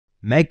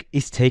Meg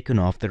is taken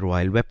off the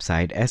royal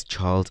website as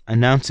Charles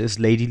announces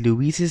Lady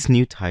Louise's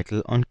new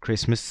title on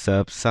Christmas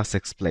serves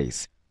Sussex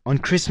Place. On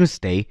Christmas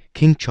Day,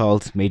 King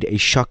Charles made a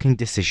shocking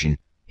decision.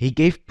 He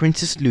gave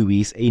Princess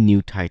Louise a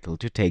new title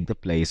to take the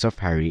place of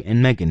Harry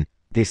and Meghan.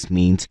 This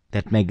means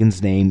that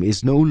Meghan's name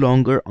is no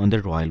longer on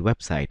the royal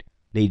website.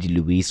 Lady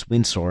Louise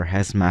Windsor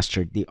has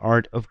mastered the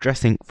art of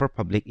dressing for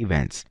public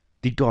events.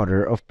 The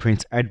daughter of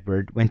Prince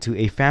Edward went to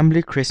a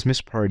family Christmas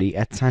party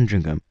at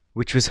Sandringham,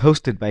 which was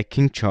hosted by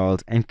King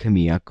Charles and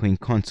Camilla, Queen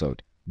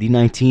Consort. The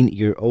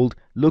 19-year-old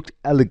looked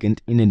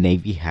elegant in a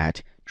navy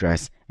hat,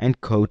 dress,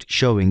 and coat,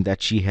 showing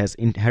that she has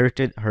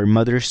inherited her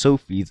mother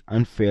Sophie's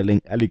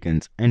unfailing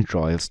elegance and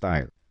royal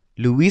style.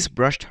 Louise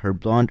brushed her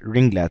blonde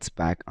ringlets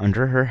back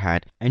under her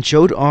hat and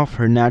showed off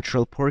her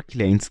natural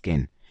porcelain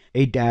skin.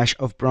 A dash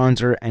of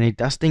bronzer and a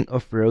dusting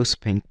of rose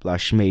pink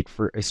blush made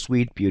for a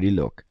sweet beauty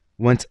look,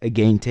 once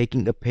again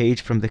taking a page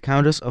from the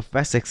Countess of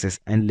Wessex's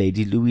and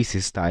Lady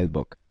Louise's style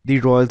book. The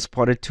royals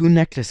spotted 2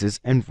 necklaces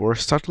and wore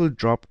subtle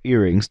drop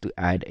earrings to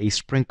add a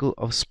sprinkle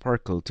of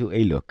sparkle to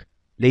a look.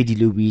 Lady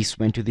Louise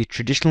went to the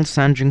traditional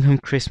Sandringham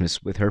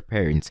Christmas with her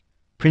parents,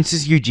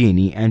 Princess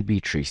Eugenie and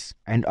Beatrice,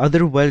 and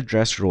other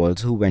well-dressed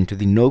royals who went to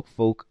the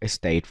Norfolk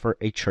estate for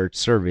a church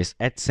service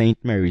at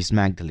St. Mary's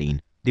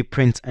Magdalene. The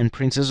Prince and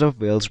Princess of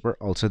Wales were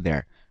also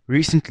there.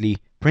 Recently,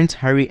 Prince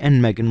Harry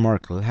and Meghan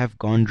Markle have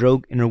gone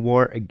rogue in a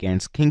war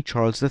against King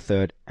Charles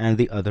III and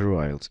the other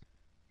royals.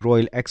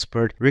 Royal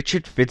expert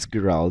Richard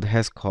Fitzgerald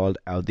has called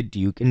out the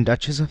Duke and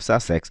Duchess of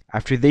Sussex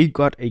after they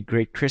got a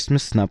great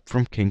Christmas snub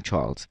from King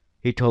Charles.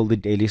 He told the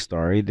Daily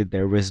Star that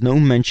there was no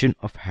mention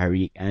of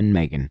Harry and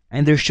Meghan,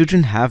 and there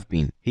shouldn't have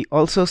been. He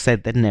also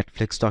said that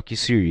Netflix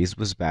docu-series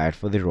was bad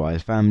for the royal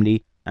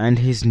family, and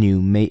his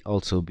new may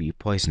also be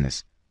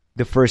poisonous.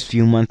 The first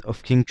few months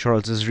of King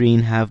Charles's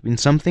reign have been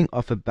something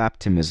of a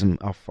baptism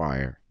of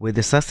fire, with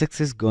the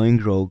Sussexes going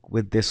rogue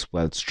with this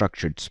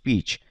well-structured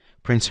speech.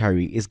 Prince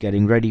Harry is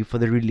getting ready for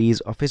the release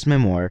of his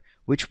memoir,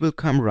 which will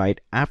come right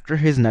after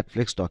his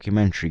Netflix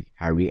documentary,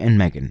 Harry and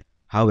Meghan.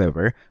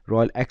 However,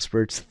 royal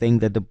experts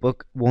think that the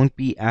book won't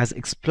be as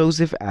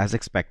explosive as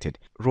expected.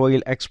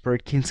 Royal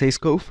expert Kinsey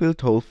Schofield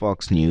told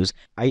Fox News,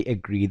 "I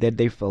agree that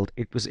they felt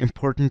it was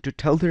important to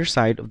tell their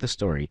side of the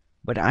story,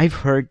 but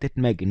I've heard that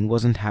Meghan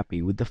wasn't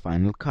happy with the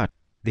final cut."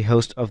 The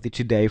host of the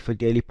Today for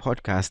Daily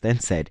podcast then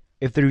said,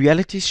 "If the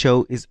reality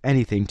show is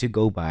anything to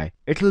go by,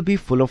 it'll be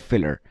full of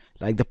filler,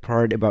 like the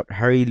part about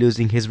Harry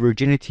losing his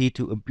virginity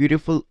to a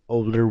beautiful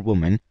older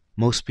woman.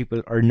 Most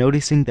people are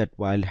noticing that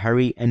while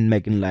Harry and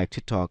Meghan like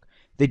to talk,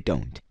 they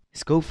don't."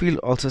 Schofield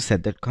also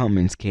said that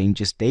comments came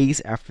just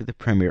days after the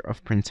premiere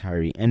of Prince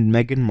Harry and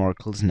Meghan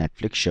Markle's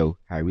Netflix show,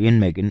 Harry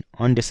and Meghan,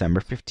 on December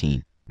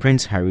 15.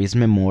 Prince Harry's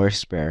memoir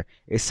Spare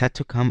is set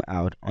to come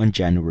out on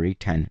January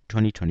 10,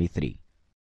 2023.